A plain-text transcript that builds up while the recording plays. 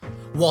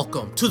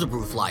Welcome to the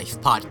Roof Life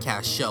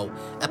Podcast Show,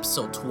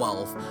 episode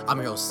 12. I'm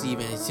your host,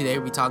 Steven, and today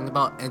we'll be talking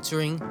about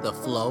entering the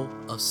flow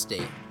of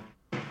state.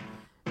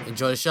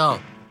 Enjoy the show.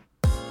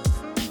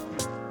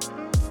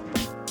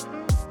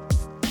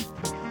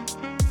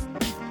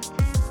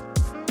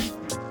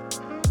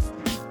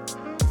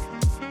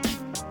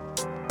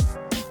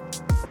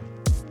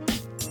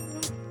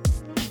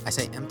 I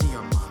say empty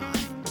your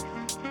mind,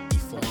 be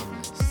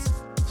formless,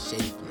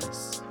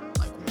 shapeless,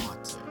 like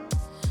water.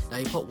 Now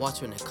you put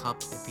water in a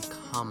cup, it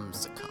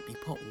becomes a cup. You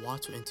put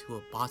water into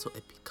a bottle,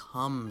 it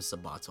becomes a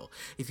bottle.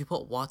 If you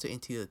put water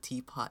into the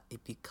teapot,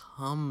 it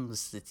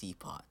becomes the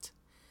teapot.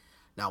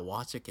 Now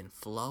water can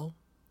flow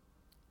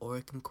or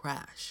it can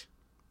crash.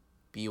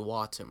 Be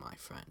water, my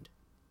friend.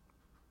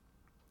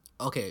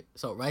 Okay,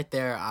 so right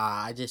there,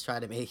 I just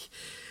tried to make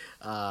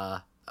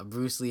a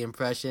Bruce Lee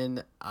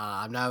impression.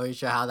 I'm not really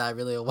sure how that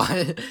really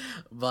went,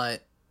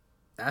 but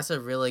that's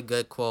a really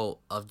good quote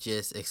of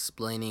just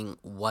explaining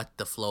what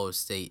the flow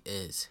state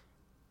is.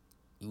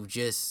 You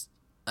just,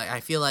 I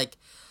feel like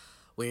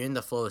when you're in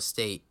the flow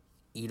state,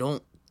 you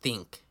don't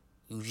think,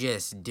 you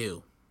just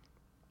do,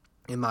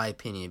 in my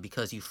opinion,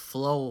 because you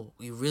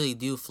really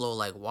do flow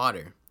like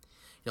water.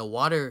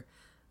 Water,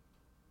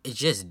 it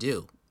just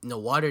do.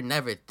 Water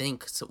never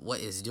thinks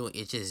what it's doing,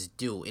 it just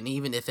do. And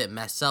even if it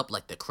mess up,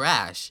 like the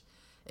crash,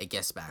 it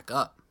gets back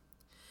up.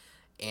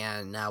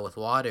 And now with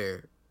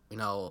water,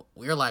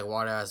 we're like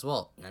water as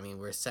well. I mean,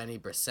 we're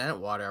 70%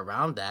 water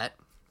around that.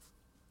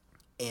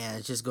 And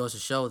it just goes to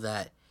show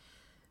that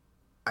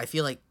I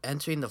feel like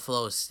entering the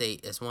flow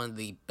state is one of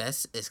the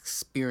best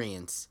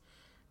experience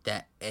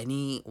that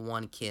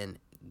anyone can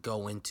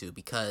go into,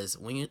 because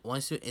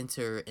once you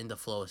enter in the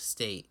flow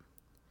state,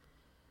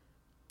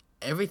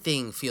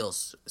 everything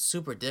feels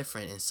super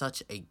different in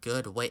such a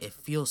good way. It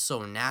feels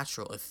so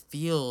natural. It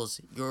feels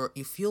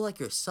you feel like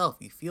yourself.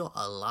 You feel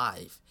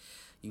alive.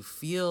 You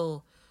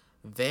feel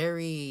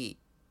very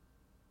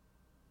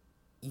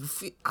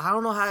I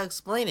don't know how to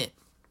explain it.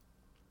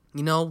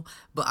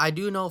 But I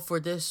do know for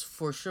this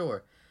for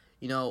sure.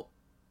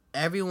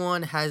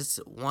 Everyone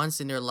has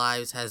once in their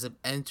lives has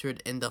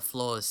entered in the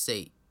flow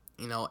state.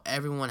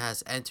 Everyone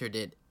has entered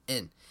it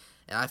in.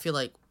 And I feel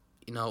like,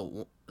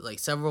 like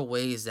several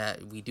ways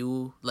that we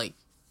do, like,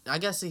 I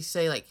guess they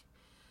say, like,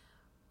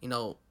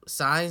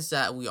 signs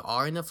that we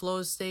are in the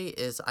flow state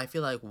is, I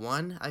feel like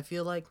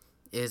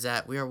is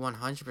that we are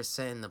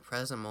 100% in the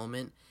present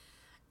moment,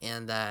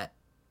 and that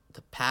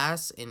the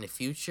past and the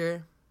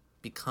future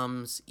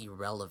becomes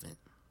irrelevant.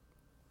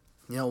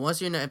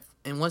 Once you're in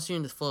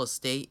the flow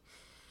state,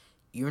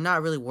 you're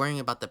not really worrying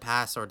about the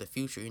past or the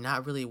future. You're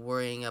not really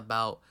worrying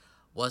about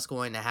what's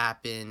going to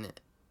happen,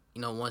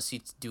 once you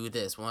do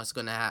this, what's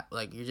going to happen,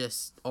 like, you're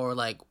just, or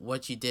like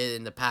what you did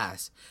in the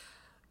past.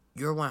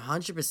 You're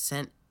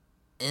 100%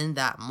 in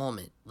that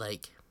moment.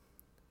 Like,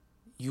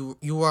 you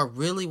are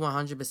really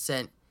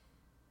 100%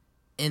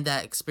 in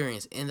that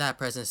experience, in that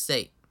present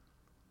state.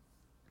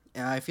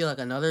 And I feel like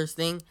another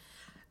thing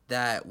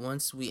that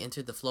once we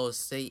enter the flow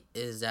state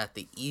is that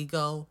the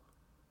ego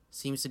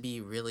seems to be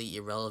really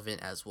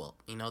irrelevant as well.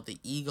 The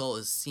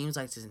ego seems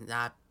like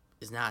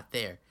is not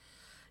there.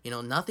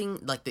 Nothing,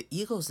 like, the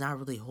ego is not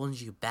really holding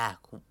you back,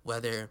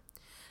 whether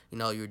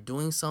you're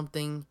doing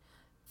something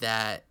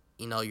that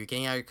you're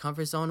getting out of your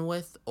comfort zone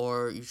with,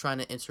 or you're trying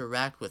to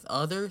interact with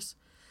others.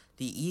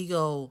 The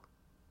ego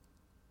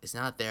is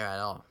not there at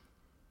all.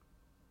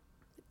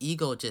 The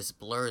ego just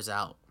blurs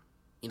out.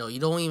 You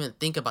don't even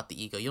think about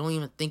the ego. You don't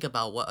even think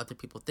about what other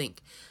people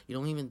think. You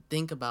don't even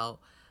think about,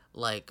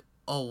 like,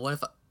 oh, what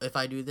if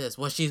I do this?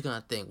 What she's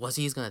gonna think? What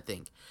he's gonna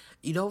think?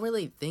 You don't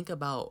really think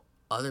about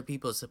other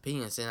people's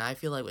opinions. And I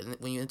feel like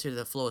when you enter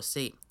the flow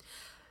state,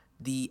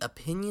 the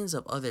opinions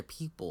of other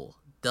people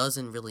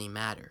doesn't really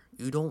matter.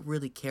 You don't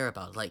really care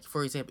about it. Like,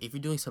 for example, if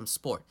you're doing some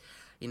sport,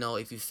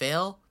 if you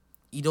fail,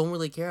 you don't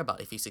really care about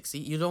it. If you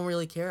succeed, you don't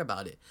really care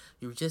about it.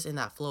 You're just in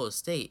that flow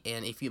state.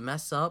 And if you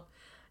mess up,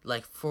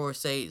 like, for,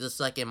 say, just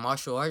like in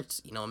martial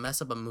arts,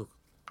 mess up a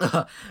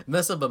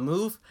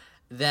move,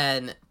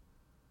 then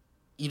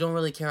you don't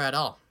really care at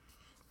all.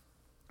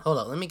 Hold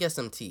on, let me get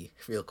some tea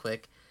real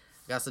quick.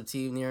 Got some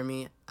tea near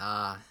me.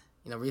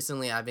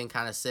 Recently I've been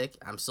kind of sick.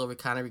 I'm still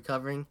kind of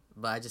recovering,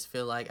 but I just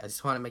feel like I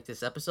just want to make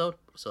this episode.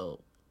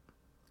 So,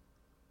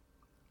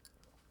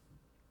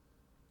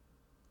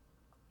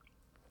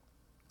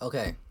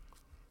 okay,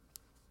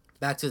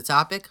 back to the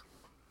topic.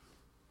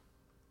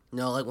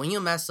 Like, when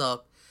you mess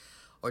up,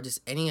 or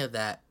just any of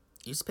that,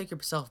 you just pick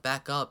yourself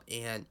back up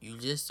and you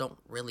just don't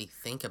really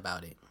think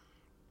about it.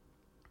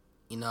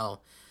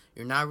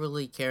 You're not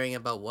really caring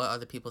about what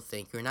other people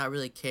think. You're not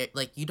really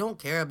you don't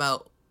care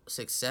about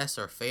success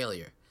or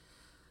failure.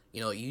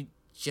 You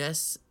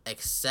just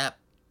accept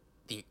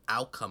the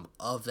outcome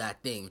of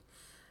that thing.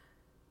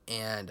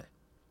 And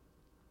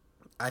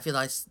I feel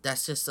like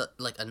that's just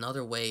like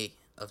another way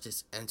of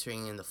just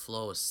entering in the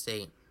flow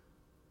state.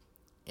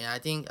 And I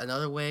think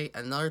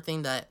another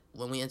thing that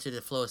when we enter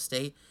the flow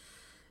state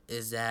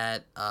is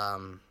that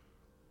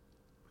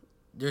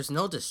there's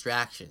no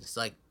distractions.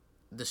 Like,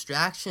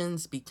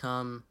 distractions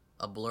become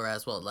a blur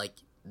as well. Like,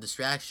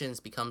 distractions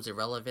becomes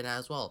irrelevant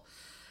as well.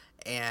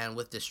 And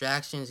with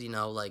distractions,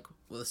 like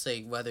let's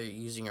say whether you're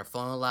using your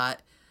phone a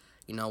lot,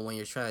 when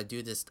you're trying to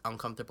do this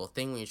uncomfortable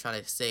thing, when you're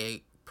trying to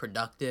stay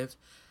productive,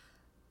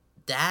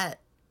 that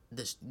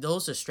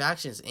those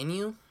distractions in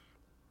you,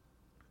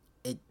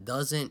 it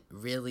doesn't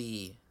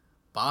really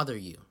bother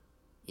you.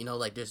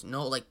 Like there's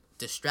no like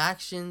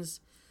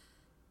distractions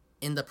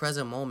in the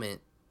present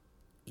moment.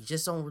 You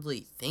just don't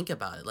really think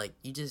about it. Like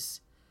you're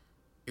just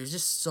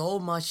so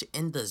much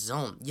in the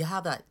zone. You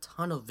have that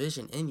tunnel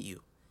vision in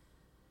you,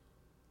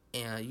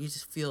 and you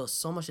just feel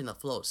so much in the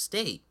flow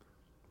state.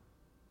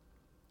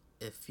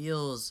 It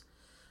feels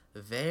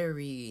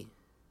very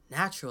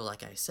natural,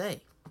 like I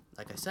said,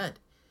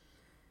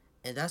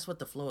 and that's what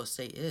the flow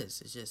state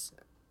is. It's just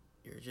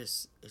it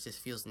just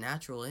feels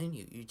natural in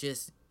you. You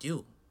just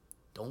do,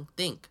 don't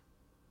think,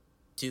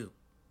 do.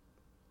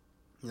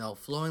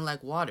 Flowing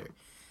like water.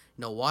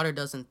 Water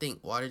doesn't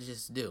think. Water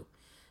just do.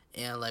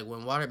 And like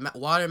when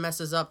water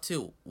messes up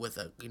too with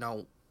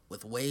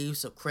with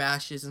waves of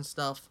crashes and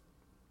stuff.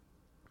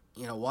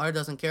 Water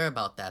doesn't care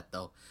about that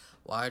though.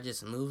 Water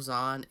just moves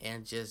on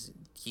and just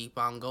keep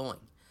on going.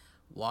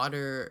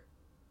 Water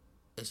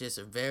is just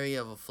a very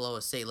of a flow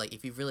of state. Like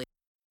if you really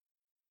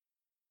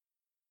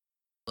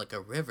like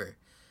a river,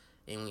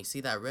 and when you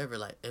see that river,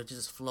 like it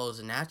just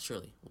flows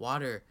naturally.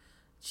 Water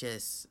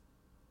just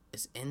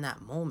is in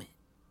that moment.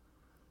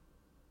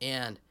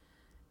 And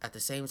at the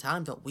same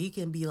time, but we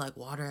can be like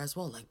water as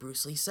well, like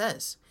Bruce Lee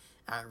says.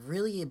 I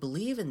really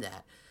believe in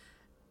that.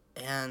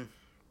 And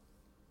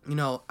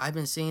I've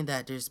been saying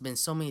that there's been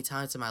so many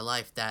times in my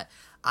life that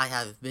I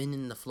have been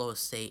in the flow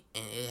state,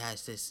 and it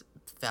has just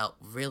felt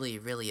really,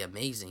 really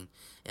amazing,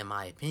 in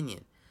my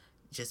opinion,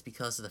 just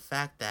because of the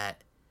fact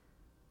that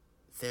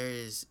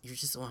you're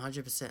just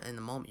 100% in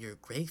the moment. You're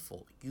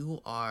grateful.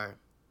 You are,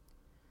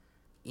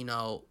 you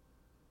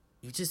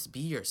just be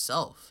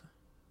yourself.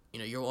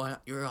 You're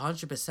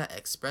 100%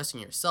 expressing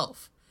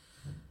yourself.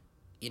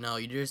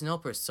 There's no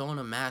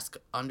persona mask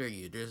under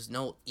you. There's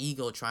no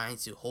ego trying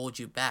to hold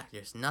you back.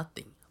 There's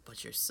nothing.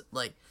 But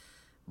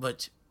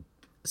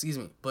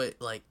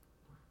like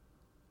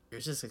you're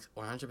just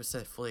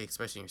 100% fully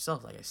expressing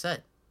yourself, like I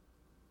said.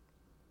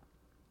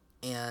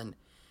 And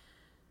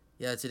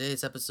yeah,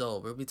 today's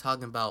episode we'll be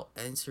talking about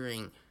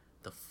entering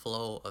the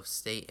flow of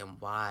state and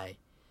why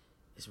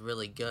it's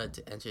really good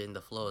to enter in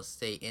the flow of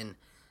state. And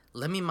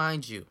let me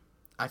mind you,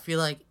 I feel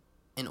like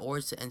in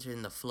order to enter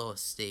in the flow of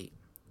state,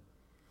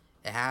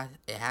 it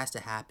has to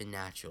happen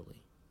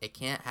naturally. It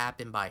can't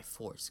happen by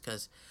force,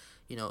 because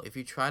if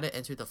you try to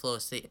enter the flow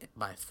of state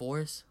by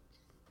force,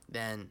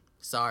 then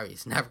sorry,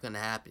 it's never gonna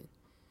happen.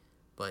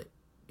 But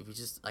if you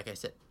just, like I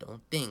said,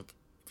 don't think.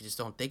 If you just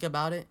don't think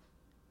about it,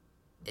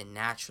 it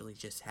naturally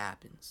just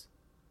happens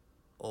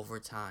over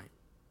time.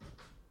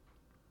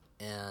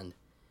 And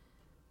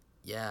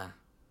yeah,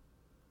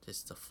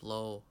 just the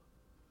flow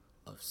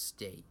of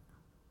state.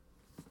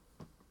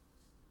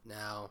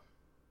 Now,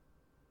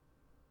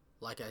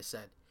 like I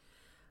said,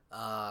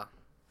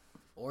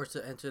 or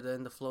to enter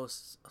in the flow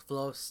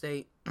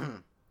state,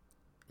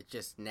 it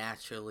just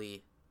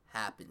naturally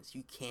happens.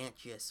 You can't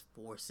just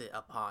force it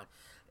upon.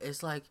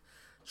 It's like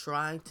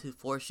trying to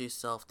force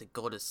yourself to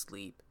go to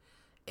sleep,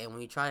 and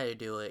when you try to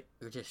do it,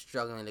 you're just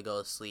struggling to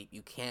go to sleep.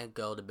 You can't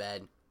go to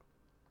bed.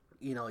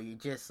 You're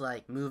just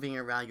like moving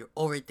around. You're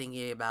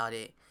overthinking about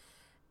it,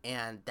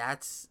 and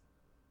that's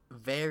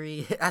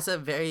that's a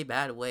very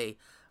bad way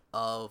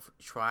of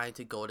trying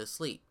to go to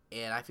sleep.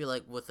 And I feel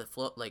like with the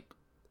flow, like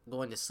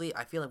going to sleep,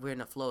 I feel like we're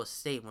in a flow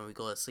state when we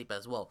go to sleep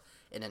as well,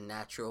 in a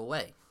natural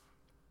way.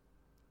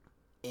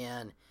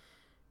 And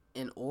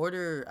in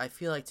order, I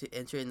feel like to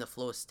enter in the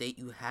flow state,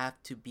 you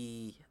have to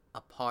be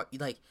a part.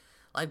 Like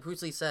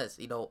Bruce Lee says,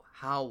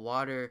 how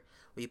water,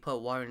 when you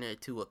put water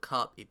into a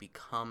cup, it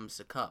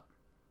becomes a cup,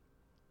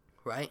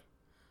 right?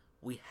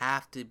 We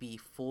have to be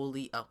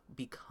fully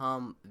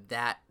become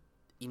that,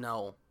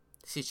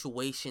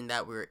 situation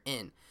that we're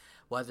in.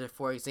 Whether,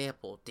 for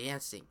example,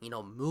 dancing,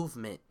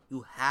 movement,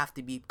 you have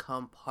to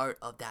become part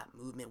of that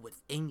movement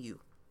within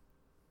you.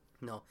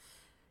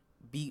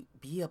 Be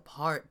a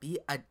part,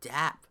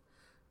 adapt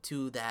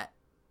to that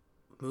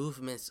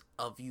movements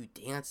of you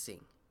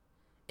dancing.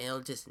 And it'll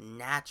just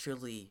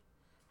naturally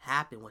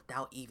happen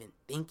without even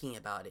thinking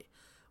about it,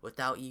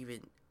 without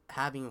even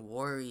having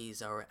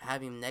worries or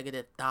having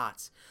negative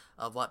thoughts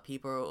of what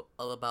people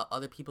about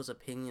other people's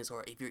opinions,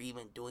 or if you're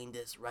even doing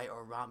this right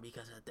or wrong,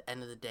 because at the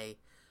end of the day,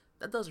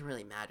 that doesn't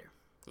really matter.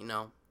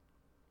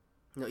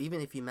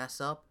 Even if you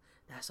mess up,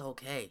 that's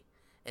okay.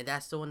 And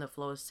that's still in the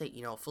flow state.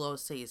 Flow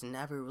state is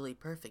never really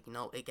perfect.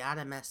 It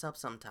gotta mess up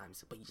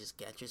sometimes, but you just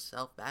get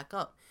yourself back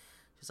up.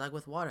 Just like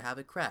with water, have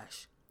it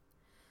crash.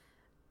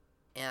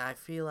 And I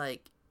feel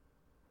like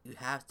you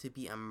have to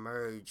be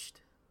emerged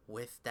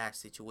with that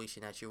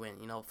situation that you're in.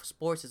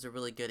 Sports is a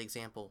really good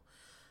example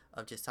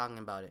of just talking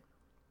about it.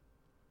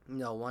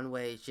 One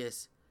way is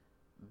just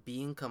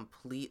being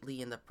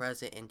completely in the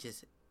present and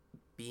just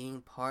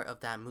being part of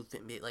that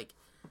movement, like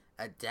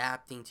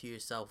adapting to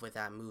yourself with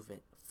that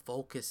movement,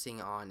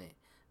 focusing on it,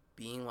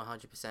 being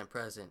 100%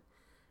 present.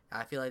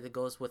 I feel like it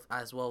goes with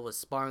as well with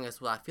sparring as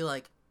well. I feel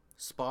like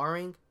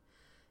sparring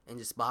and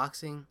just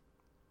boxing,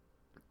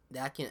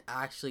 that can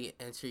actually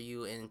enter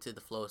you into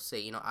the flow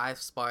state. I've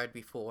sparred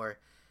before,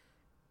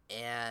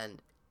 and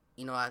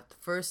at the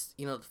first,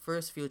 the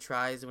first few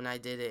tries when I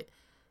did it,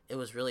 it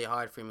was really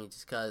hard for me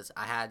just because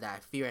I had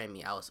that fear in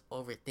me. I was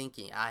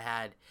overthinking. I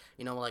had,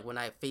 like when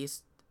I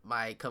faced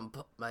my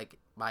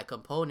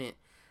component,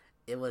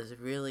 it was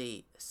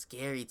really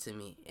scary to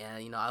me,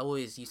 and I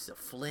always used to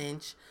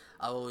flinch.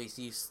 I always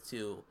used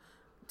to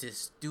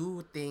just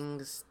do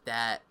things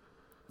that,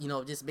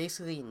 just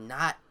basically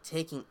not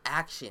taking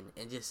action,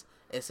 and just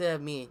instead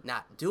of me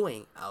not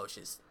doing, I was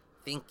just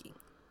thinking,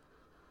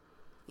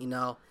 you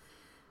know,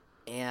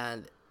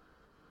 and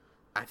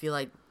I feel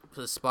like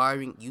for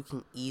sparring, you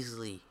can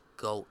easily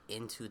go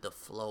into the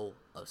flow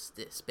of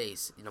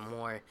space. The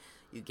more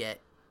you get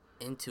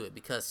into it,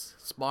 because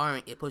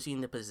sparring, it puts you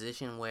in the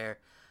position where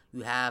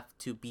you have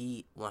to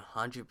be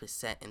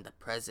 100% in the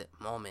present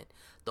moment.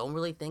 Don't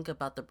really think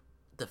about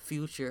the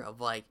future of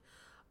like,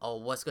 oh,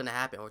 what's gonna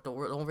happen, or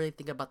don't really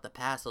think about the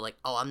past, or like,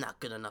 oh, I'm not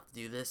good enough to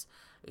do this,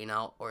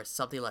 or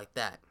something like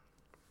that.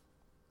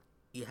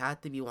 You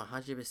have to be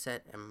 100%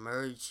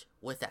 immersed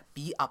with that.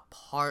 Be a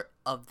part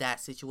of that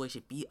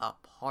situation. Be a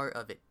part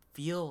of it.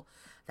 Feel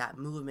that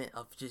movement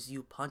of just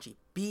you punching.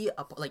 Be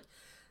a like,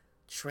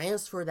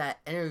 transfer that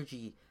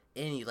energy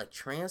in you. Like,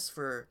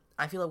 transfer.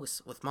 I feel like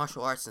with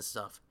martial arts and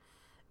stuff,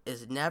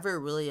 it's never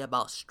really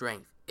about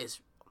strength. It's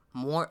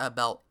more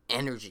about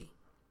energy.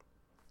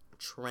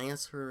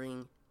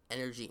 Transferring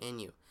energy in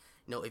you.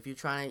 If you're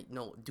trying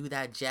to, do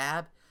that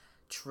jab,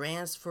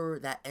 transfer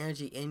that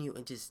energy in you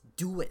and just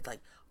do it.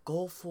 Like,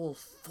 go full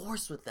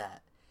force with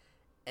that.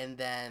 And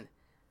then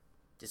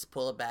just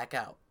pull it back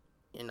out,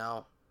 you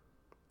know?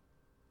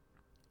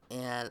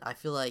 And I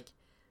feel like,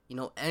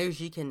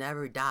 energy can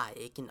never die.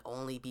 It can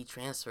only be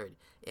transferred.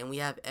 And we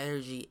have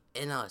energy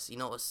in us.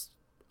 It's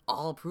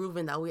all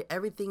proven that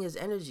everything is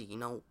energy,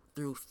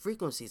 through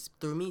frequencies,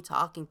 through me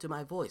talking to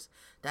my voice.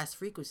 That's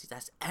frequency,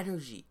 that's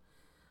energy.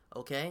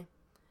 Okay?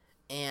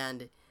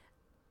 And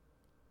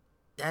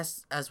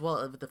that's as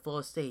well with the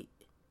flow state.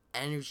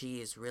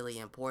 Energy is really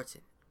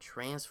important.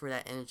 Transfer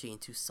that energy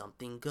into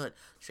something good.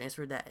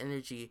 Transfer that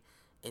energy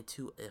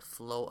into a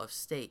flow of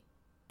state.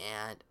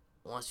 And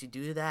once you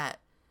do that,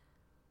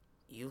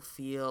 you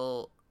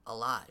feel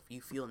alive.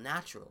 You feel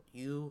natural.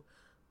 You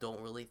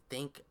don't really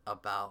think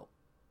about,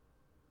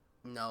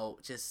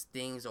 just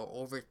things, or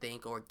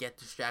overthink, or get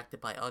distracted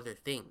by other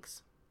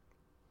things.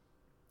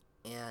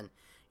 And,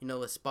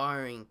 with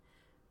sparring,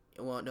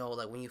 well, no,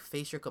 like when you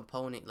face your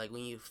component, like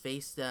when you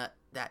face that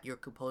your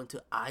component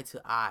to eye,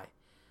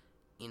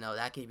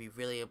 that can be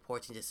really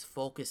important. Just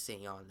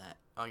focusing on that,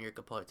 on your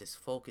component, just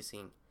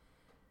focusing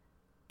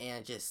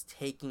and just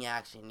taking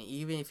action.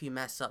 Even if you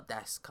mess up,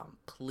 that's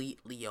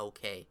completely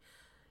okay.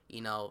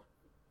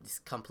 It's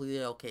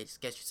completely okay. Just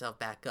get yourself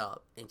back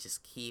up and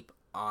just keep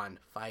on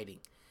fighting.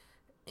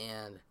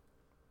 And,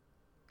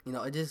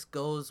 it just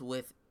goes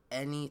with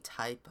any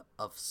type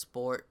of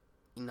sport.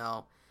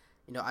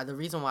 The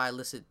reason why I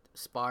listed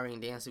sparring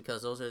and dance,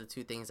 because those are the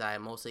two things I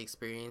mostly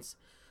experience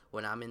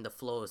when I'm in the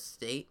flow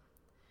state,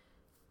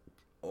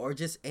 or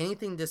just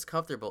anything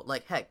discomfortable.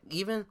 Like, heck,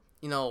 even,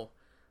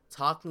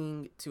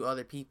 talking to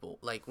other people.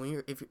 Like,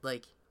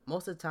 like,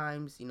 most of the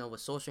times, with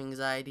social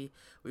anxiety,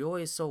 we're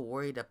always so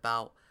worried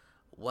about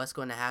what's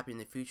going to happen in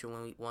the future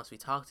once we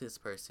talk to this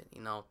person.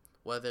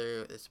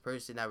 Whether it's a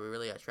person that we're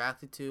really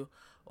attracted to,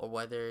 or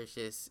whether it's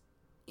just,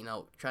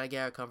 trying to get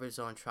out of our comfort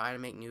zone, trying to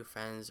make new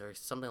friends, or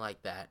something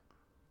like that.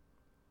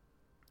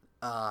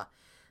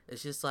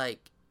 It's just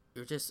like,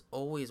 you're just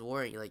always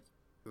worrying, like,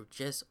 you're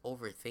just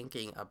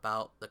overthinking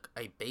about like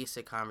a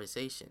basic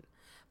conversation.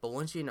 But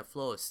once you're in a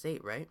flow of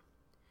state, right,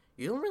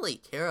 you don't really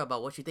care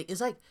about what you think.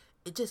 It's like,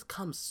 it just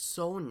comes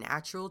so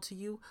natural to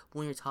you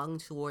when you're talking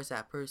towards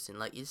that person.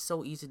 Like, it's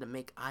so easy to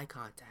make eye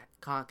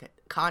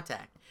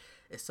contact.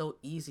 It's so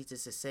easy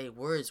just to say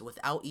words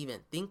without even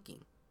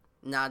thinking.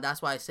 Now,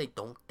 that's why I say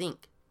don't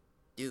think,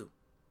 do.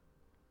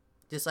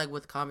 Just like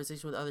with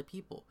conversation with other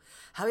people.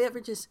 Have you ever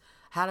just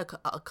had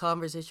a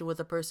conversation with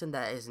a person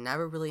that is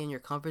never really in your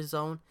comfort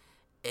zone,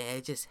 and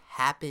it just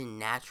happened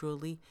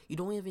naturally? You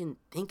don't even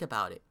think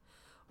about it.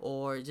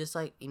 Or just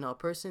like, a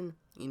person,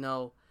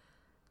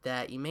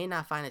 that you may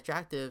not find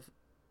attractive,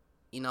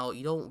 you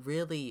don't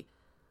really,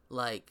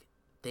 like,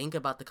 think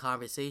about the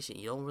conversation.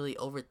 You don't really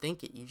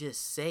overthink it. You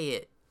just say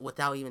it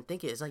without even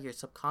thinking. It's like your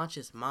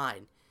subconscious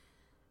mind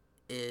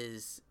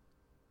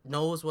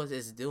knows what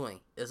it's doing.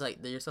 It's like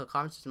your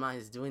subconscious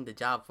mind is doing the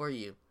job for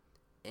you,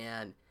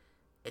 and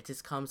it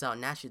just comes out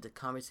naturally. The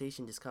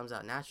conversation just comes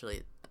out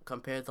naturally.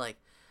 Compared to, like,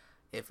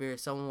 if you're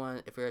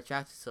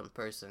attracted to some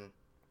person,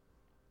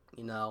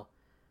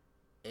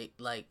 it,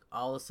 like,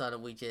 all of a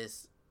sudden we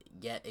just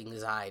get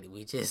anxiety.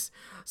 We just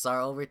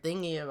start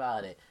overthinking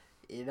about it,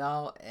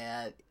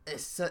 and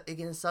it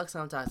can suck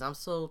sometimes. I'm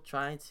still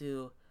trying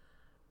to,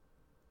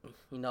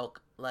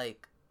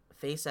 like,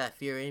 face that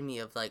fear in me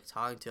of, like,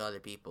 talking to other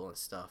people and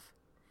stuff.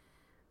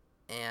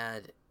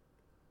 And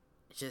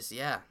just,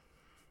 yeah.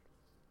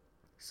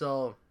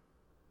 So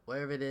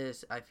whatever it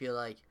is, I feel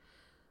like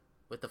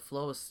with the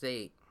flow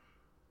state,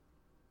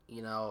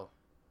 you know,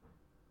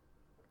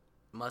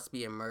 must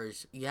be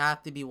emerged. You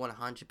have to be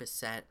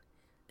 100%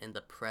 in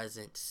the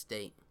present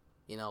state,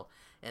 you know.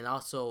 And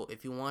also,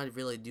 if you want to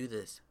really do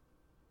this,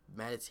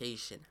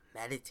 meditation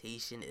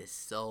is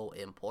so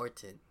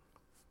important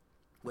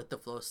with the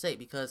flow state,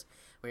 because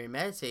when you're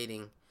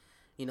meditating,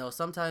 you know,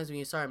 sometimes when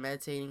you start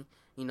meditating,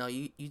 you know,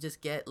 you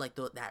just get like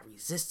that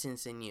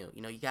resistance in you.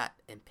 You know, you got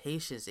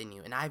impatience in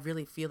you. And I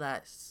really feel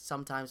that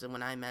sometimes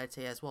when I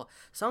meditate as well.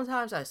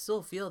 Sometimes I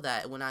still feel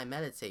that when I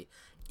meditate.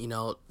 You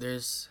know,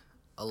 there's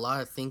a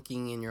lot of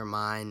thinking in your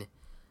mind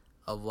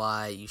of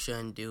why you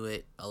shouldn't do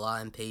it, a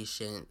lot of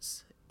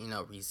impatience, you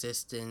know,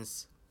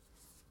 resistance,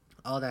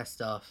 all that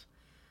stuff.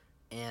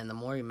 And the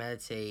more you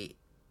meditate,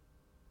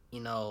 you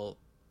know,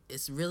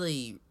 it's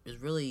really,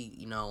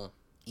 you know,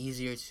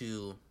 easier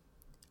to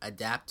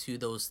adapt to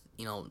those,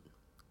 you know,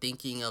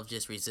 thinking of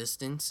just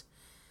resistance.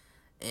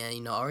 And,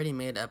 you know, I already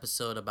made an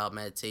episode about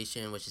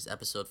meditation, which is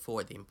episode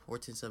 4, the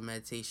importance of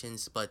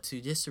meditations. But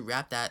to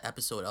wrap that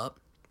episode up,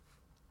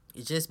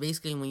 it's just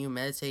basically when you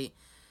meditate,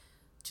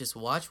 just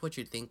watch what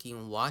you're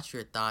thinking, watch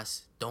your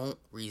thoughts, don't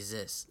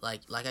resist.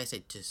 Like I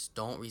said, just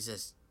don't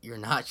resist. You're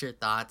not your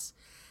thoughts.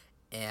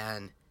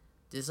 And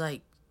just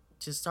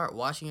just start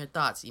watching your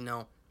thoughts, you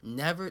know.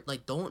 Never,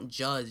 like, don't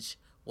judge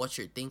what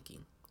you're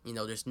thinking. You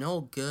know, there's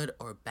no good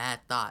or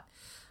bad thought.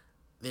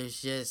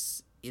 There's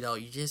just, you know,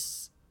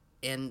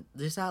 and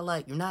there's not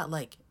like, you're not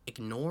like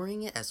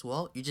ignoring it as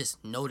well. You're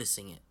just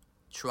noticing it.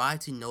 Try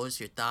to notice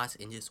your thoughts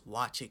and just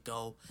watch it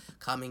go,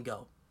 come and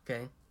go,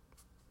 okay?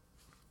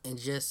 And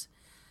just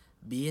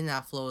be in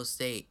that flow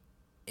state.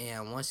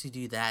 And once you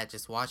do that,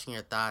 just watching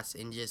your thoughts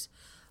and just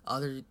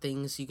other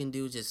things you can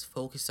do, just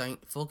focusing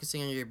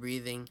on your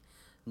breathing,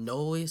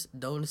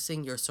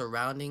 noticing your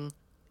surrounding,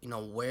 you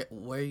know,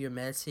 where you're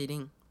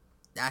meditating.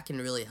 That can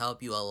really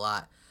help you a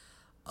lot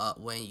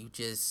when you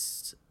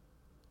just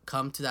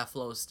come to that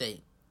flow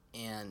state.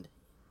 And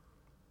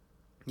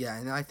yeah,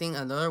 and I think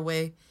another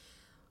way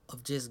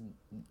of just,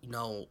 you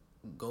know,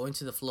 going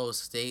to the flow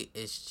state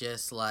is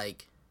just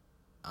like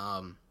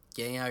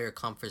getting out of your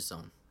comfort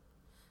zone.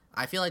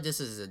 I feel like this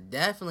is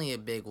definitely a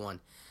big one.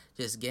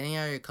 Just getting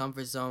out of your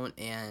comfort zone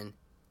and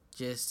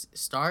just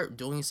start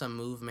doing some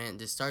movement.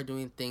 Just start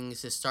doing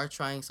things. Just start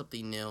trying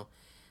something new.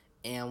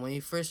 And when you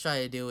first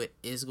try to do it,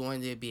 it's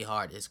going to be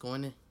hard.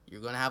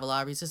 You're going to have a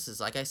lot of resistance.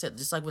 Like I said,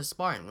 just like with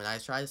sparring. When I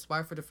tried to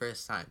spar for the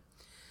first time,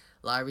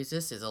 a lot of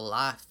resistance, a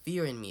lot of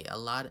fear in me, a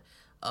lot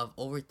of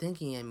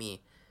overthinking in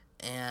me.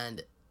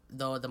 And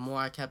though the more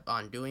I kept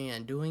on doing it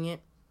and doing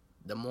it,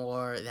 the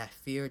more that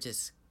fear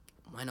just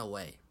went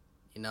away.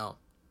 You know,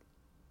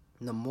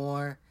 the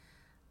more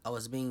I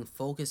was being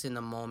focused in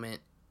the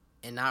moment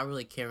and not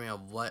really caring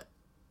of what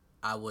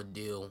I would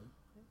do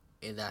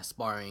in that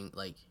sparring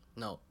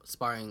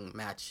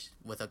match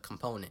with a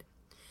component.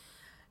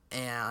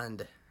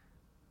 And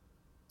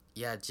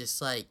yeah,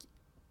 just like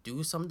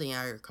do something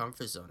out of your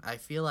comfort zone. I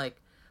feel like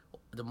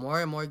the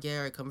more and more you get out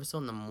of your comfort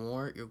zone, the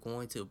more you're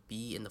going to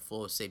be in the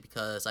flow state.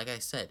 Because like I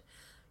said,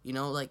 you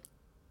know, like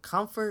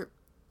comfort,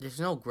 there's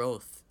no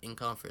growth in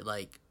comfort.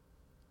 Like,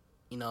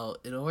 you know,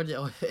 in order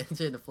to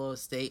enter the flow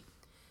state,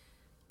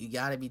 you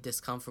gotta be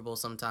discomfortable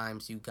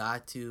sometimes. You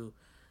got to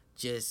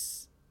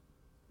just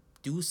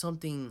do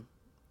something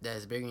that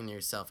is bigger than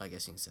yourself, I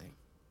guess you can say.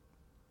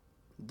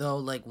 Though,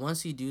 like,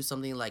 once you do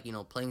something like, you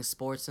know, playing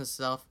sports and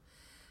stuff,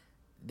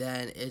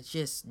 then it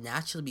just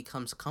naturally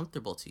becomes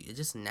comfortable to you. It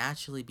just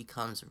naturally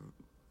becomes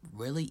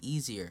really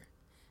easier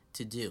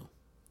to do,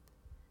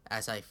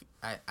 as I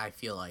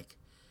feel like.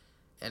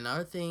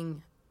 Another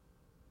thing,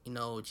 you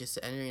know, just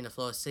entering the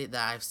flow state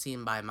that I've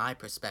seen by my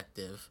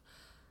perspective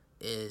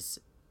is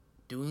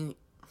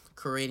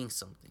creating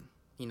something.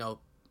 You know,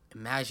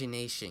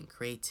 imagination,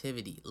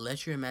 creativity.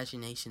 Let your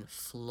imagination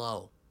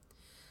flow.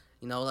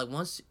 You know, like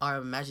once our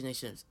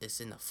imagination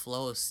is in a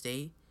flow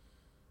state,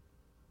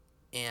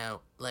 and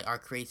like our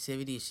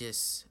creativity is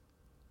just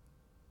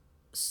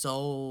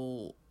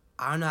so,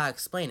 I don't know how to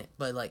explain it,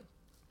 but like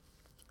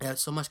we have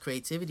so much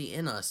creativity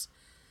in us,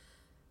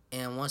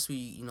 and once we,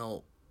 you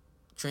know,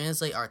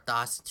 translate our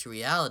thoughts into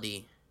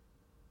reality,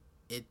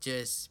 it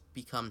just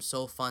becomes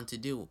so fun to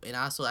do. And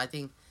also, I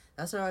think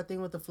that's another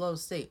thing with the flow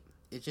state.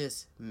 It's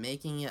just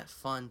making it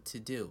fun to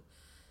do.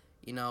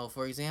 You know,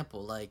 for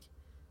example, like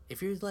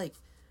if you're like,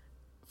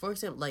 for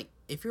example, like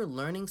if you're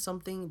learning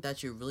something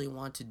that you really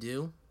want to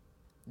do,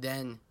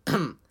 then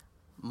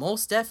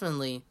most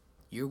definitely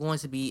you're going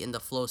to be in the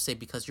flow state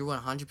because you're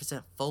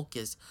 100%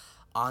 focused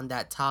on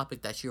that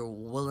topic that you're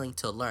willing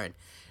to learn.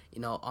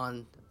 You know,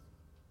 on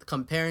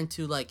comparing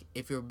to like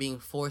if you're being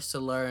forced to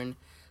learn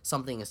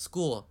something in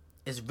school,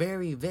 it's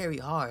very, very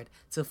hard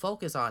to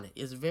focus on it.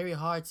 It's very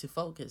hard to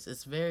focus.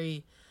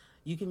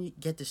 You can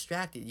get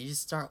distracted. You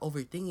just start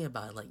overthinking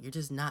about it. Like you're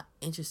just not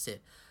interested.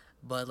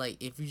 But like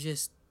if you're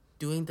just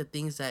doing the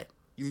things that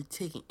you're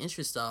taking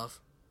interest of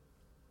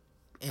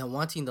and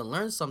wanting to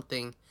learn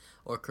something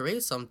or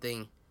create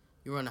something,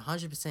 you're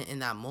 100% in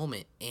that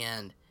moment,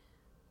 and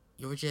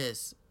you're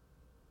just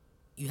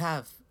you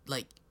have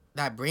like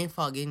that brain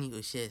fog in you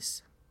is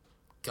just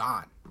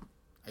gone.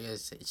 I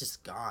guess it's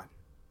just gone.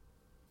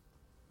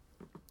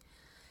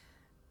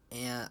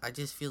 And I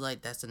just feel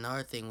like that's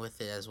another thing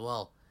with it as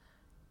well.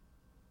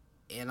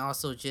 And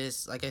also,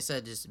 just like I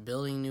said, just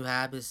building new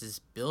habits is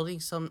building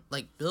some,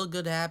 like, build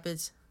good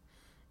habits.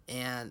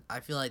 And I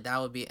feel like that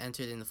would be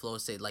entered in the flow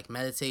state, like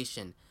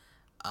meditation,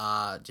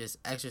 just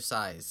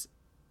exercise.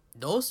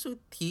 Those two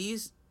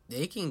keys,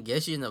 they can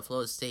get you in the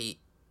flow state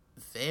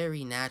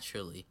very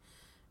naturally.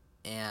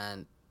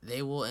 And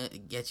they will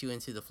get you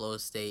into the flow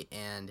state,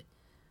 and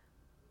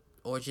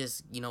or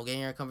just,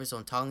 getting your comfort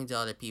zone, talking to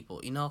other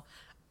people.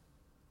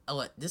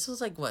 What, this was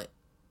like, what,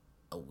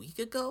 a week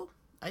ago,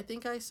 I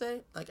think I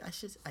say, like,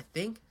 I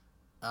think,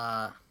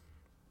 uh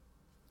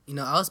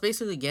I was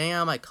basically getting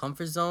out of my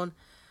comfort zone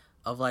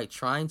of, like,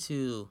 trying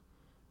to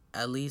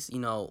at least,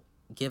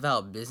 give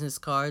out business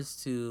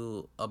cards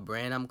to a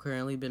brand I'm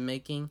currently been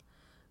making.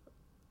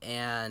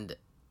 And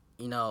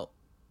you know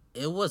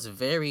it was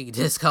very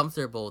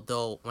discomfortable,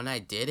 though. When I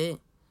did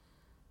it,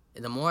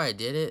 the more I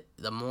did it,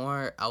 the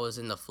more I was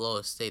in the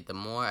flow state, the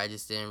more I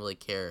just didn't really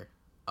care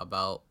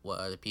about what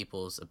other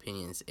people's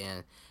opinions.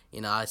 And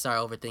I started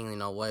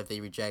overthinking, what if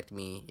they reject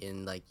me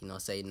and, like,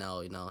 say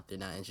no, they're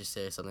not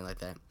interested or something like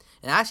that.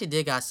 And I actually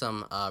did got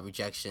some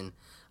rejection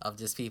of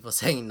just people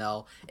saying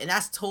no, and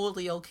that's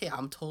totally okay.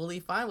 I'm totally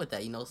fine with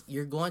that.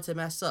 You're going to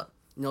mess up,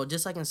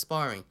 just like in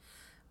sparring.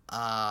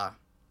 uh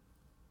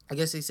I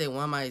guess they say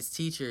one of my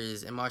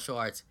teachers in martial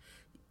arts,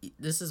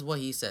 this is what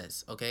he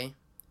says, okay?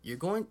 You're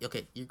going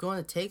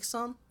to take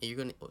some, and you're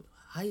going to,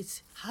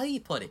 how do you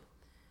put it?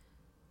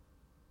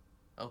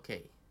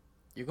 Okay.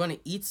 You're going to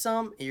eat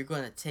some, and you're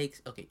going to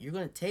you're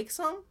going to take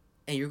some,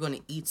 and you're going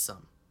to eat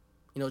some.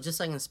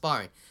 Just like in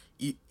sparring.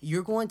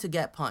 You're going to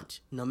get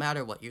punched no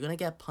matter what. You're going to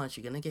get punched,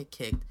 you're going to get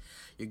kicked,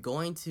 you're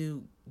going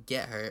to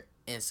get hurt,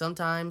 and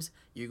sometimes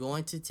you're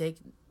going to take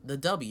the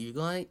W.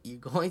 You're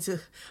going to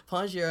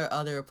punch your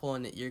other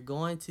opponent. You're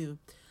going to,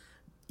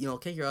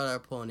 kick your other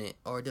opponent,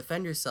 or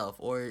defend yourself,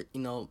 or,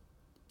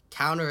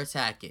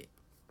 counterattack it.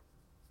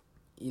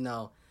 You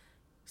know,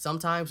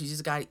 Sometimes you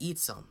just gotta eat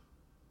some.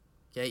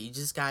 Okay, you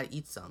just gotta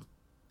eat some,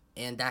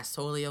 and that's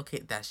totally okay.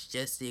 That's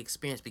just the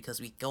experience,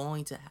 because we're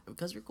going to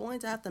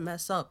have to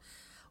mess up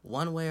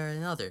one way or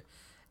another.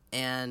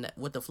 And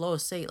with the flow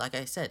of state, like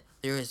I said,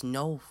 there is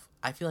no.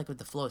 I feel like with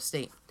the flow of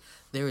state,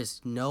 there is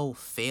no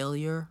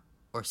failure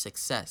or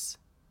success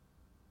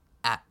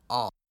at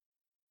all.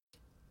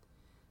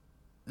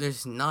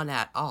 There's none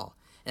at all,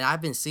 and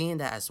I've been seeing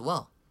that as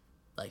well.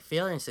 Like,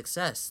 failure and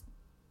success,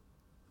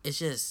 it's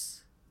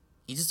just,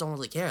 you just don't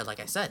really care. Like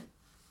I said,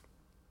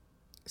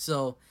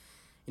 so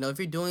if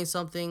you're doing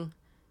something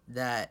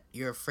that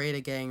you're afraid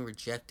of getting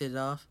rejected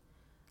of,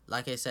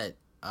 like I said,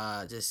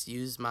 just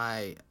use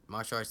my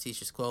martial arts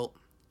teacher's quote.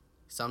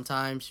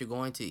 Sometimes you're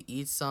going to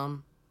eat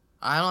some.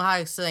 I don't know how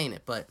to explain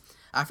it, but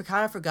I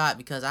kind of forgot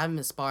because I haven't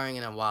been sparring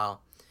in a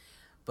while.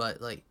 But,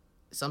 like,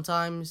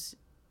 sometimes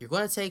you're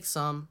going to take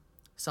some.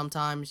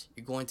 Sometimes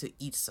you're going to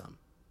eat some.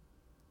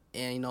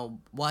 And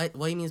what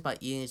he means by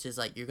eating is just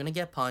like you're going to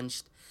get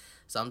punched.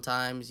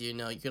 Sometimes you're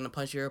going to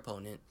punch your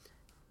opponent,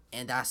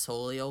 and that's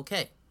totally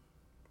okay.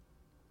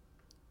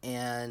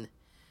 And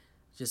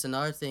just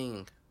another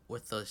thing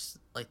with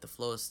the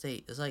flow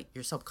state is, like,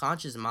 your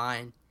subconscious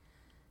mind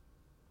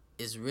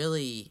is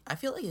really, I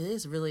feel like it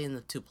is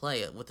really to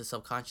play with the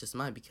subconscious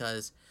mind,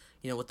 because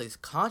with the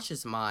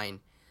conscious mind,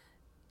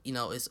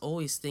 it's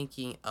always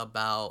thinking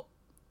about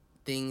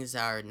things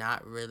that are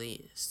not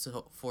really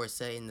so for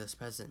say in this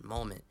present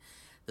moment.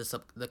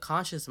 The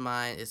conscious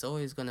mind is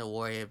always going to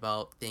worry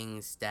about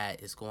things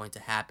that is going to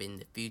happen in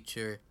the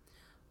future,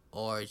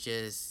 or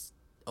just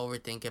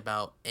overthink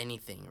about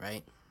anything,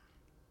 right?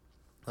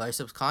 Like, your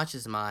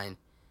subconscious mind,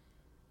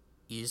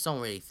 you just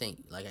don't really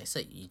think. Like I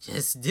said, you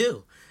just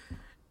do.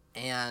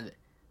 And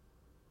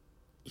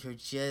it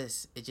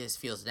just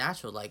feels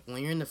natural. Like,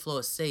 when you're in the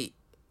flow state,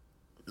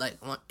 like,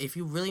 if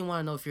you really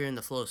want to know if you're in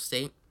the flow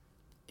state,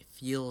 it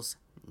feels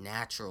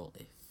natural.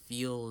 It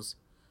feels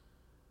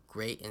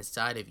great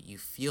inside of you. You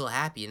feel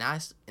happy. And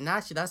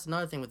actually, that's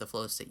another thing with the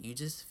flow state. You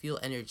just feel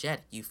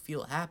energetic. You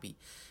feel happy.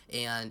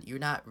 And you're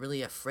not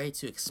really afraid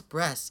to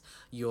express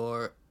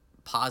your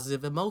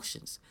positive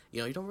emotions.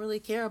 You don't really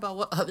care about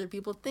what other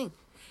people think.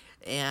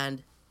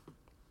 And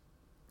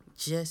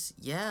just,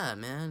 yeah,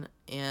 man.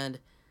 And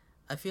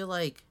I feel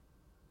like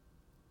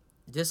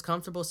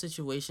discomfortable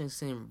situations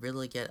can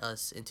really get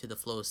us into the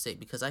flow state,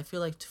 because I feel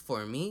like,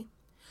 for me,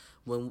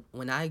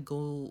 when I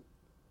go,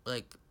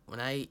 like, when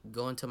I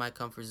go into my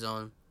comfort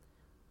zone,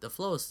 the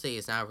flow state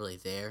is not really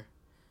there.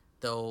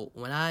 Though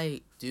when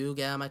I do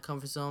get out of my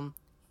comfort zone,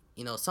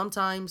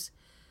 sometimes,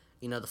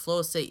 the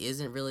flow state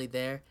isn't really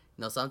there.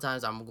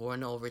 Sometimes I'm going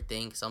to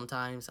overthink.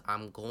 Sometimes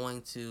I'm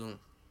going to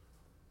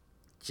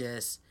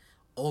just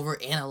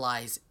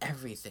overanalyze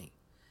everything.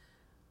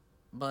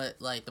 But,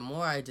 like, the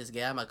more I just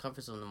get out of my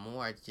comfort zone, the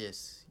more I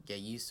just get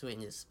used to it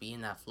and just be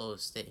in that flow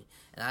state.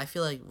 And I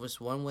feel like it was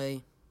one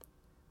way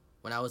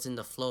when I was in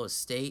the flow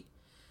state.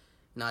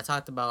 I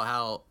talked about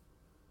how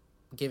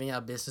giving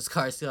out business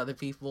cards to other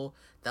people.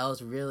 That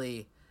was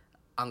really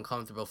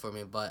uncomfortable for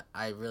me, but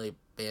I really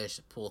managed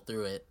to pull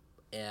through it.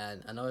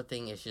 And another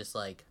thing is just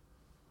like,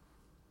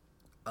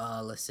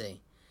 let's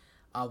say,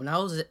 when I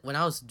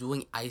was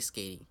doing ice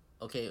skating.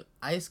 Okay,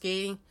 ice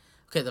skating.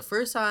 Okay, the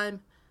first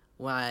time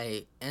when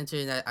I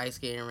entered that ice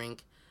skating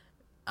rink,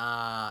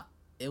 uh,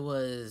 it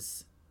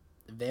was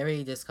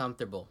very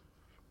discomfortable.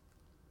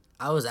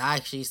 I was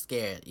actually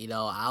scared.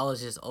 I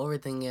was just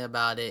overthinking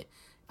about it.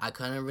 I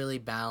couldn't really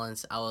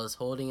balance. I was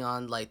holding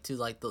on like to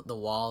like the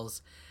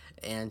walls,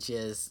 and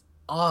just,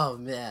 oh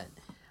man,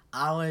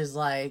 I was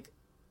like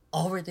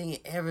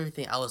overthinking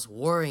everything. I was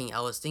worrying. I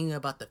was thinking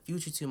about the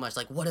future too much.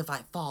 Like, what if I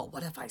fall?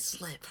 What if I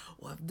slip?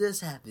 What if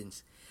this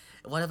happens?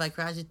 What if I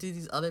crash into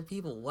these other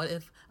people? What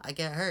if I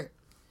get hurt?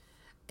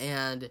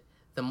 And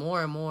the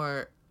more and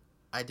more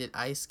I did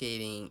ice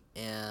skating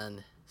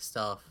and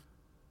stuff,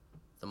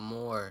 the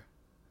more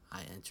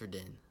I entered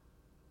in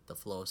the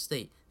flow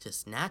state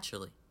just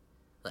naturally.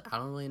 Like, I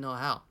don't really know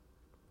how.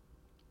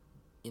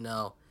 You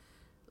know,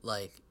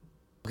 like,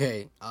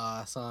 okay,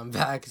 so I'm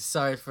back.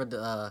 Sorry for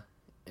the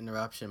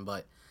interruption,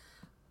 but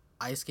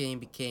ice skating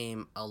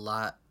became a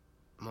lot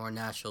more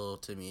natural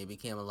to me. It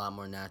became a lot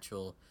more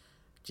natural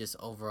just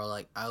overall.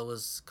 Like, I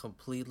was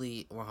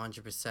completely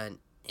 100%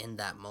 in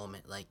that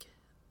moment. Like,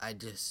 I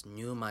just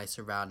knew my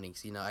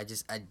surroundings. I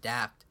just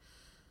adapt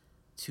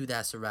to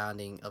that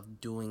surrounding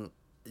of doing,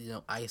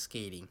 ice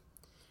skating.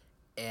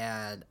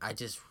 And I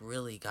just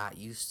really got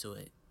used to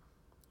it,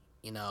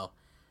 you know.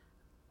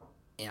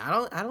 And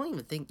I don't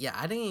even think, yeah,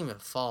 I didn't even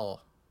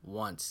fall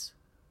once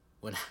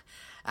when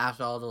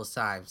after all those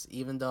times.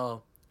 Even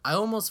though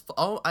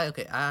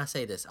okay, I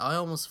say this, I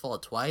almost fall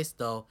twice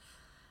though.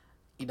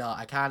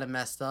 I kind of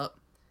messed up,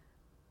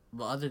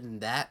 but other than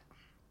that,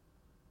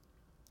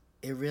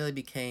 it really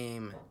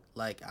became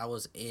like I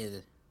was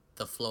in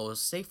the flow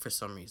state for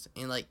some reason,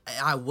 and like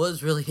I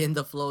was really in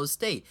the flow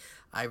state.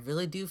 I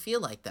really do feel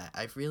like that.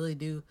 I really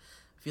do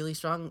feel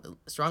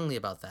strongly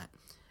about that,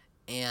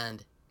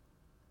 and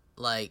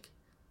like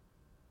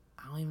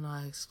I don't even know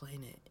how to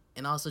explain it.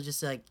 And also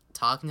just like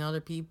talking to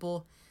other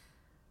people,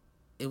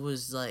 it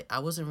was like I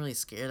wasn't really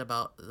scared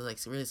about, like,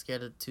 really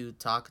scared to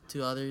talk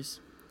to others.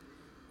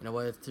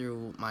 Whether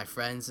through my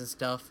friends and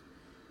stuff,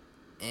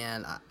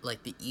 and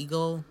like the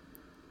ego,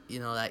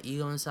 that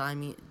ego inside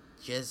me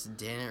just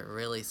didn't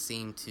really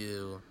seem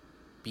to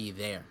be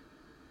there.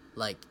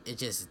 Like, it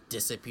just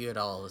disappeared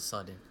all of a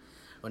sudden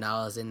when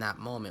I was in that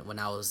moment, when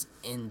I was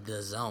in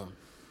the zone.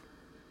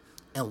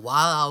 And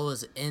while I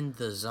was in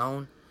the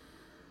zone,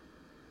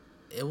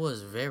 it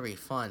was very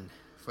fun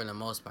for the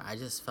most part. I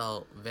just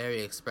felt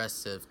very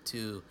expressive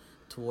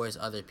towards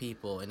other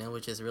people, and it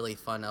was just really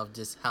fun of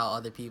just how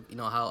other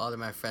people, how other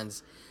my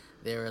friends,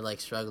 they were like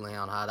struggling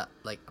on how to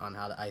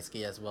ice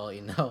skate as well.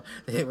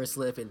 They were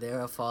slipping, they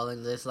were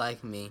falling just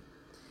like me,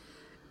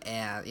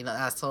 and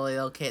that's totally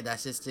okay.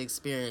 That's just the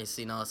experience.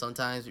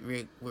 Sometimes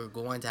we're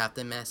going to have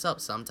to mess up.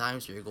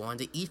 Sometimes you're going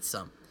to eat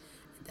some.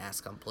 That's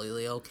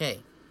completely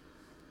okay.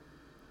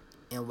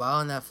 And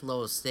while in that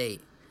flow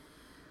state,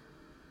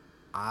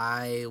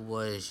 I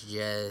was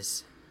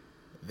just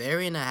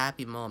very in a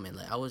happy moment.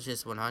 Like, I was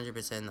just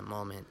 100% in the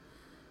moment.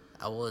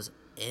 I was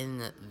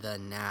in the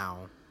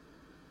now.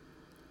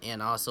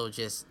 And also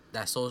just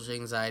that social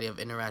anxiety of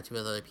interacting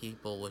with other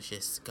people was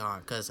just gone.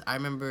 Because I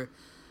remember,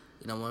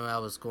 when I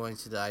was going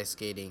to the ice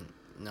skating,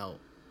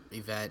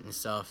 event and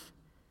stuff,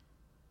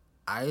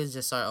 I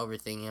just started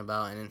overthinking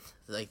about, and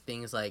like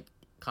things like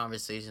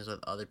conversations with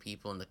other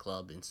people in the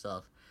club and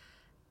stuff.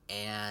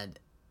 And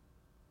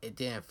it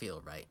didn't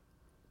feel right.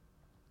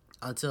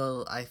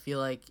 Until I feel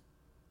like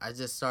I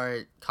just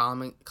started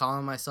calming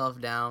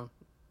myself down,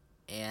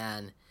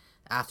 and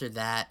after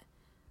that,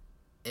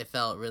 it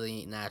felt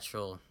really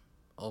natural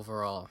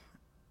overall,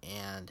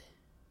 and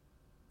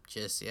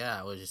just, yeah,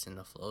 I was just in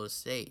the flow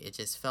state. It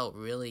just felt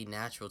really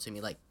natural to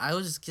me. Like, I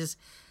was just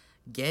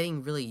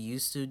getting really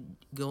used to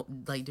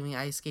doing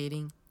ice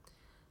skating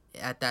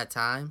at that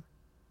time,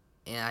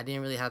 and I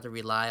didn't really have to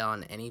rely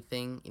on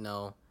anything,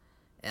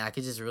 and I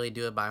could just really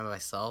do it by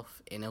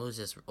myself, and it was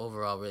just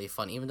overall really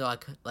fun. Even though I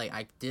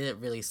did it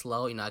really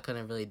slow, I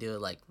couldn't really do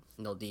it like,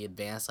 the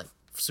advanced, like,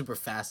 super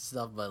fast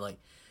stuff, but like,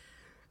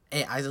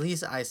 hey, at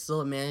least I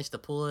still managed to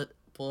pull it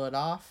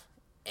off,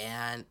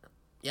 and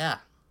yeah,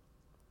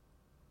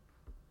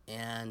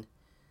 and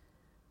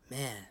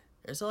man,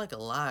 there's like a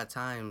lot of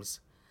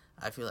times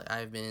I feel like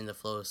I've been in the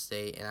flow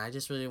state, and I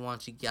just really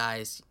want you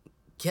guys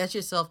get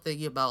yourself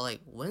thinking about,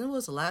 like, when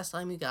was the last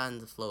time you got in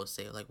the flow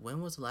state? Like,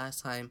 when was the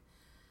last time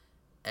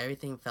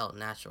everything felt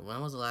natural?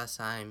 When was the last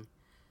time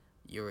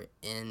you were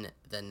in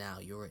the now?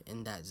 You were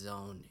in that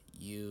zone.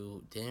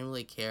 You didn't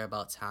really care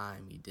about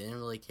time. You didn't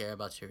really care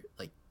about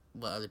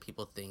what other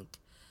people think.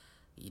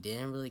 You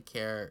didn't really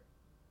care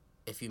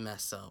if you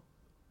mess up.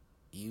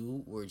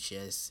 You were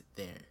just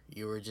there.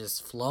 You were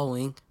just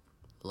flowing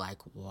like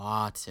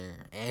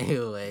water.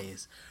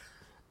 Anyways,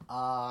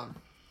 oh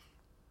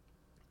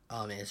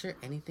man, is there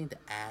anything to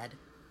add?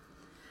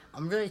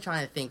 I'm really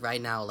trying to think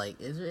right now. Like,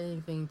 is there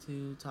anything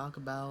to talk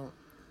about?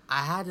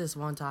 I had this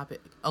one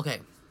topic.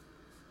 Okay,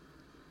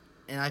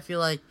 and I feel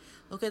like,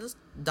 okay, let's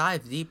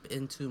dive deep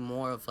into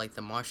more of like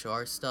the martial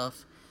arts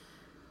stuff.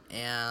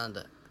 And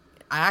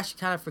I actually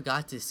kind of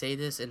forgot to say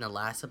this in the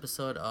last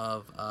episode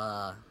of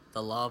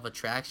the Law of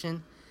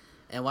Attraction,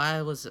 and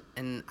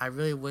I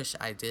really wish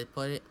I did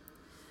put it,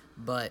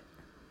 but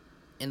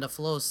in the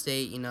flow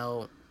state,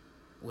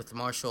 with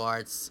martial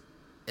arts,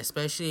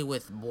 especially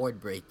with board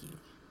breaking,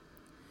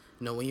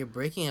 when you're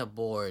breaking a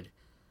board,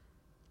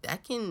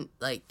 that can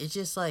like it's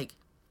just like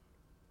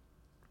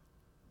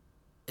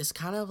it's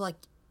kind of like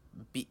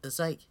it's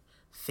like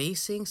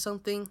facing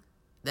something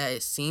that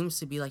it seems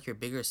to be like your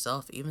bigger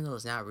self, even though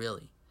it's not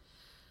really.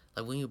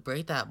 Like when you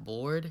break that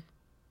board,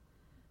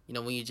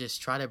 when you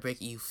just try to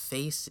break it, you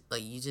face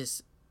like you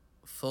just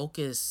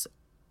focus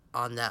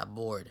on that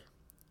board,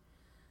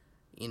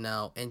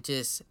 and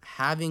just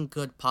having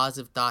good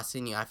positive thoughts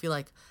in you. I feel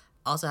like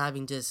also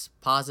having just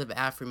positive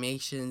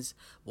affirmations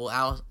will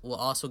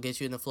also get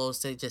you in the flow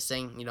state. Just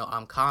saying,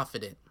 I'm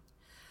confident.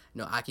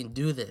 I can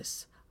do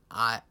this.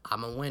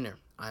 I'm a winner.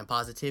 I am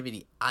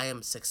positivity. I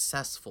am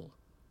successful.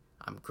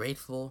 I'm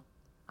grateful.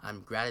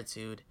 I'm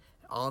gratitude.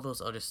 All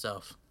those other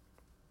stuff,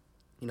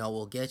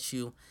 will get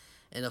you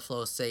in the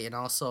flow state. And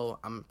also,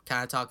 I'm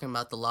kind of talking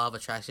about the law of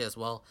attraction as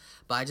well.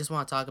 But I just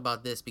want to talk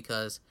about this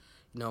because,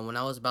 when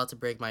I was about to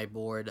break my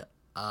board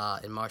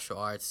in martial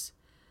arts,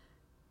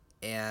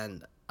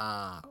 and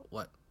I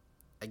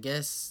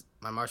guess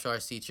my martial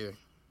arts teacher,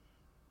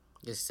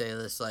 just say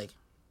this, like,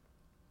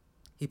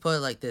 he put it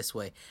like this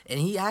way. And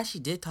he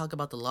actually did talk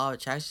about the law of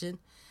attraction.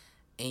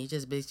 And he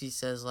just basically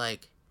says,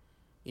 like,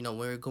 when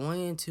we're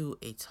going into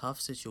a tough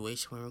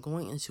situation, when we're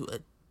going into a,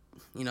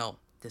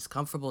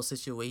 discomfortable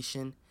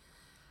situation,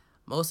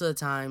 most of the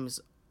times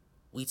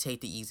we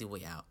take the easy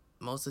way out.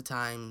 Most of the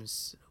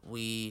times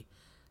we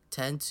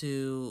tend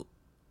to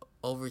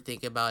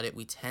overthink about it.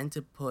 We tend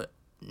to put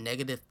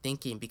negative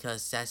thinking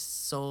because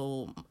it's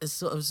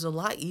a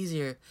lot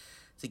easier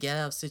to get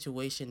out of a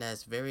situation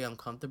that's very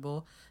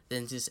uncomfortable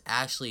than just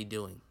actually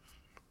doing.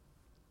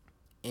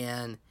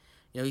 And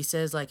he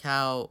says like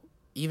how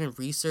even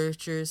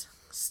researchers,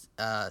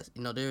 there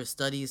are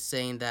studies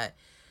saying that,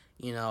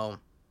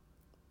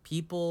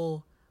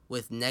 people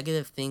with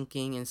negative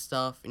thinking and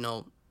stuff,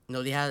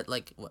 they had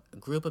like a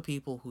group of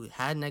people who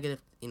had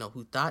negative,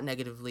 who thought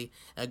negatively,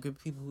 and a group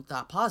of people who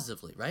thought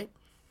positively, right?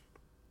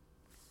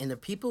 And the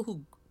people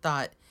who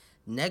thought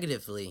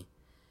negatively,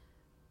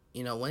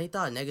 when they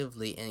thought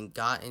negatively and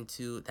got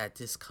into that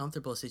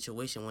discomfortable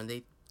situation, when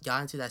they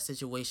got into that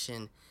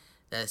situation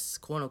that's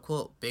quote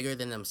unquote bigger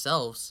than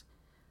themselves,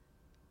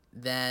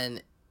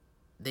 then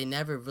they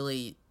never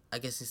really, I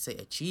guess you say,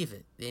 achieve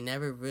it. They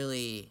never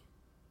really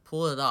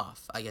pull it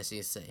off, I guess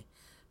you say,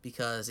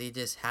 because they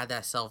just had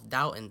that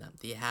self-doubt in them.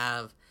 They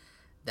have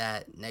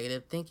that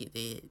negative thinking.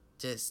 They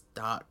just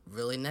thought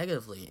really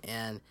negatively,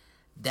 and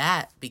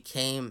that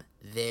became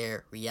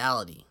their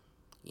reality,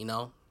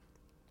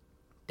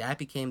 That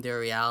became their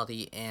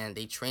reality, and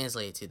they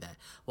translated to that.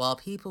 While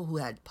people who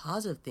had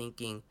positive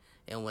thinking,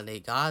 and when they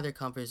got out of their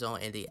comfort zone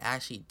and they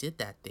actually did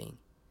that thing,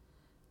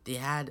 they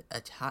had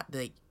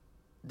they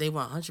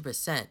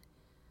 100%,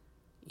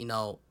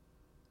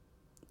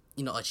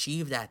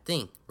 achieve that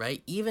thing,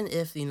 right? Even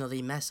if,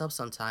 they mess up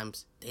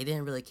sometimes, they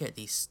didn't really care.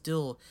 They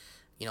still,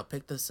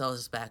 pick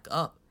themselves back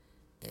up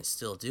and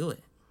still do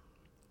it.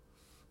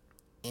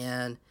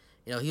 And,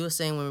 he was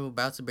saying when we were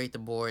about to break the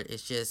board,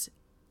 it's just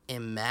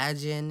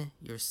imagine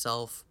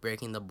yourself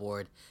breaking the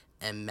board.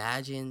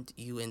 Imagine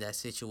you in that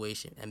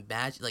situation.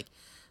 Imagine, like,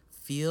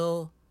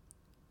 feel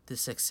the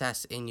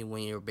success in you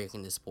when you're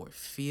breaking this board.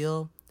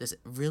 Feel this,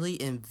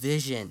 really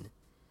envision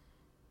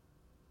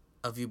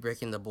of you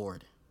breaking the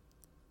board.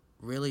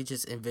 Really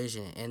just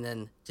envision it, and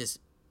then just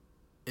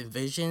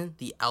envision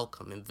the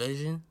outcome,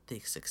 envision the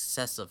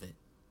success of it.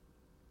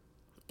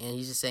 And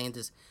he's just saying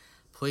this,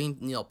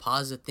 putting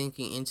positive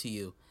thinking into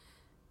you,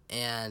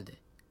 and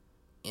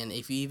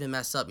if you even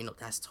mess up,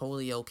 that's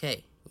totally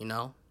okay,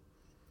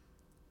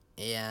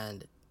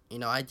 And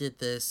I did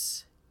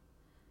this,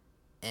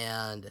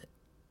 and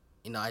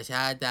I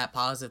had that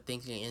positive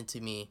thinking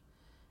into me,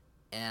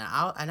 and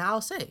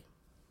I'll say,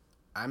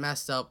 I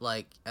messed up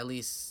like at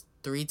least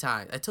 3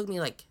 times. It took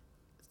me like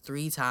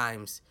 3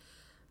 times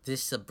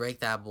just to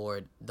break that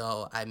board,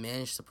 though I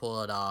managed to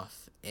pull it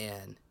off,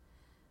 and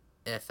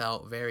it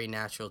felt very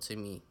natural to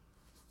me.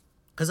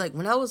 Because, like,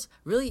 when I was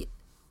really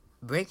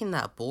breaking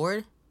that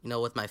board,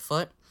 with my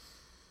foot,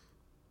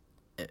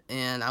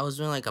 and I was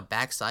doing, like, a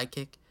backside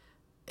kick,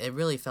 it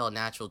really felt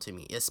natural to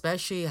me.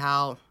 Especially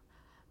how,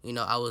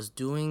 I was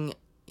doing,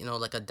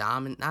 like a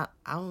dominant, I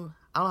don't know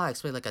how to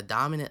explain, like a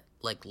dominant,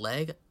 like,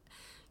 leg,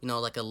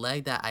 like a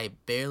leg that I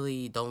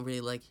don't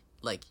really like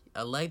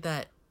a leg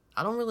that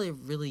I don't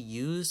really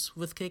use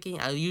with kicking.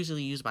 I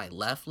usually use my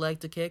left leg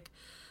to kick,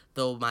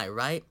 though my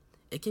right,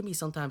 it can be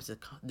sometimes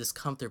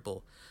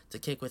discomfortable to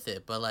kick with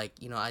it. But like,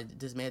 I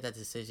just made that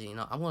decision.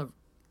 I want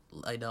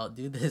to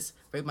do this,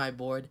 break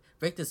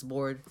this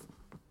board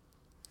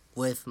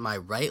with my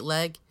right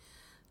leg,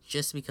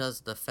 just because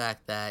of the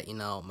fact that,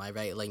 my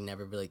right leg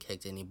never really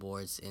kicked any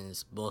boards and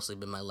it's mostly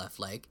been my left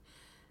leg.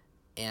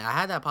 And I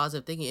had that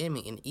positive thinking in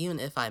me, and even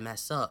if I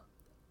mess up,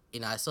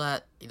 I still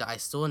had, I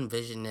still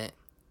envision it.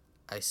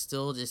 I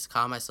still just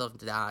calm myself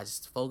down. I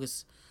just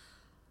focus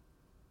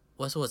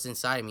what's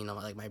inside me,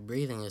 like my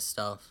breathing and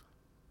stuff.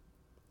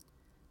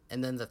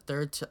 And then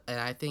and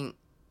I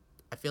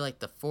feel like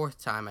the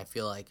fourth time, I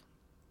feel like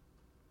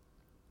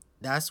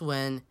that's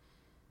when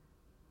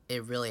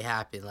it really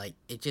happened. Like,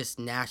 it just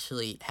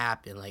naturally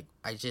happened. Like,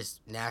 I just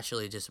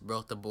naturally just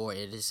broke the board.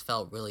 It just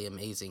felt really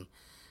amazing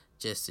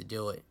just to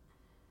do it.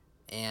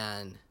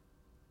 And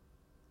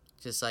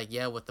just like,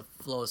 yeah, with the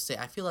flow of state,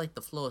 I feel like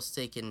the flow of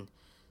state can,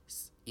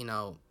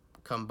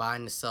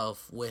 combine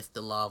itself with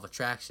the law of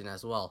attraction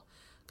as well.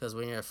 Because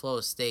when you're in a flow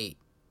of state,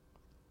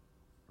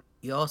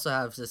 you also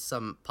have just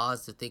some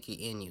positive thinking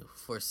in you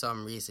for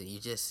some reason. You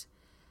just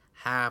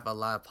have a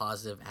lot of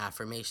positive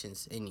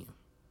affirmations in you.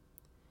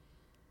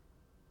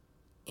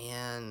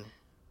 And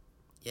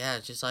yeah,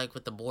 just like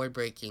with the board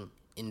breaking,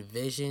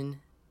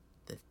 envision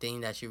the thing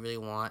that you really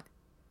want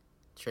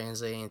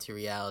translating into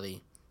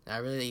reality. And I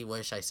really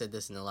wish I said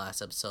this in the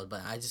last episode,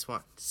 but I just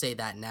want to say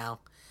that now.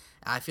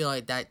 I feel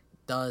like that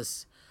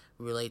does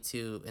relate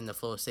to in the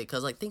flow of state.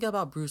 Because, like, think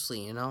about Bruce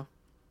Lee,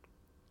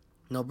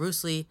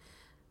 Bruce Lee,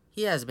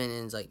 he has been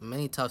in, like,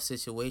 many tough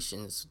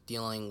situations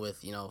dealing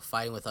with,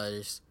 fighting with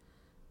others.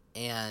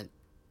 And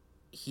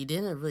he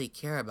didn't really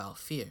care about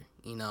fear,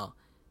 He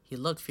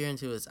looked fear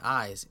into his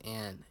eyes,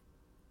 and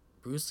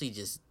Bruce Lee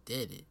just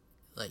did it.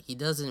 Like, he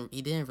didn't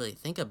really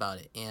think about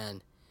it.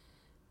 And,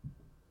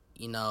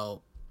 it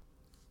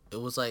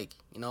was like,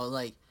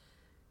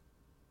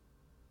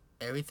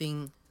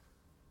 everything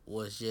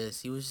was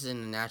he was just in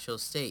a natural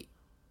state.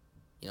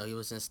 He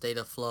was in a state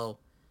of flow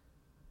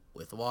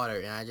with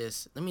water. And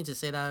let me just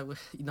say that,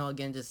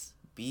 again, just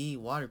be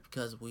water,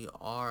 because we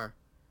are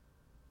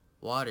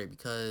water.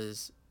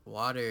 Because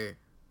water,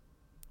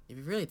 if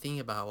you really think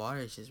about it, water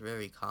is just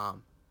very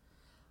calm.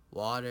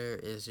 Water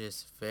is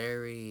just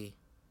very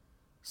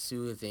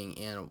soothing,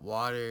 and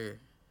water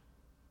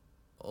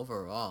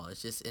overall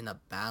is just in a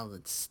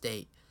balanced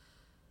state.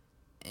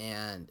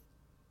 And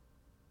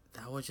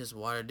that was just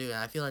water do. And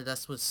I feel like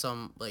that's with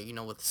some,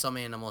 with some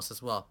animals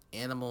as well.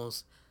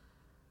 Animals,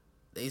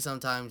 they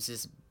sometimes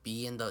just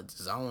be in the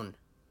zone.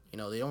 They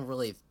don't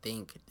really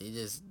think. They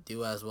just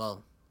do as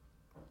well.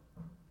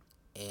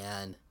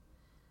 And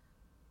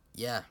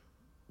yeah,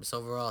 just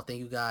overall, thank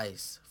you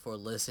guys for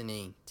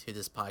listening to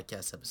this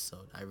podcast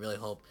episode. I really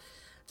hope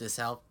this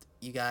helped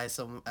you guys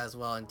some as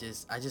well. And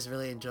I just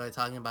really enjoy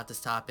talking about this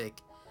topic.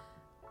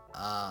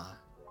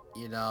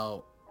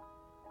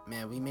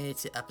 Man, we made it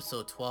to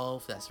episode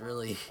 12. That's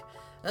really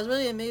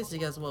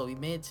amazing as well. We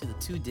made it to the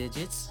 2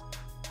 digits.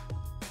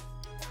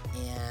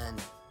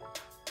 And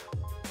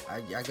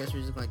I guess we're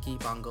just going to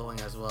keep on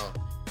going as well.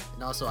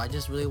 And also, I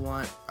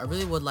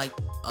really would like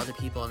other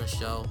people on the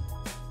show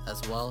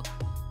as well.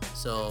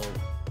 So,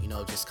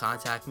 just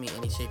contact me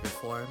any shape or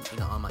form,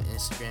 on my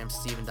Instagram,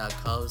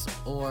 steven.cubs,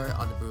 or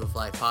on the Brew of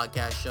Life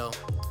podcast show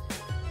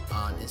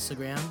on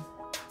Instagram.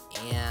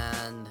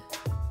 And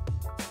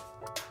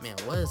man,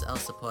 what is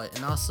else to put?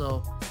 And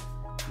also,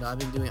 I've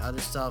been doing other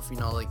stuff,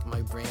 like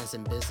my brands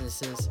and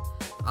businesses.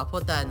 I'll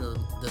put that in the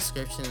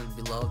description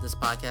below this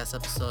podcast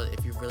episode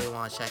if you really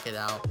want to check it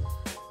out.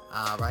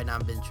 Right now,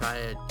 I've been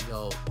trying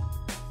to,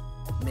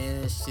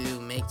 manage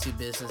to make 2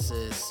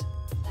 businesses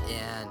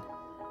and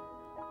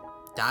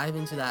dive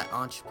into that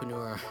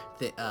entrepreneur,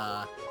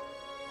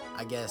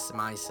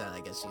 mindset,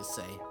 I guess you could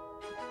say.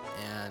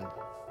 And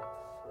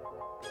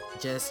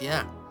just,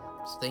 yeah.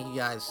 So thank you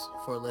guys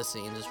for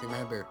listening. And just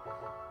remember,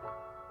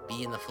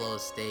 be in the flow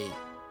state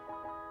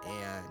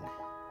and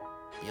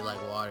be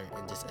like water,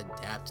 and just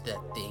adapt to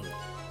that thing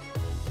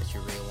that you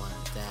really want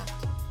to adapt.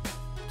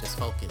 Just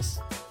focus,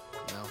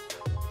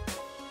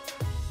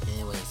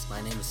 Anyways,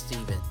 my name is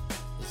Steven.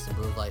 This is the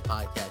Brew of Life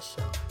podcast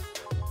show.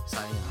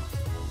 Signing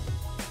off.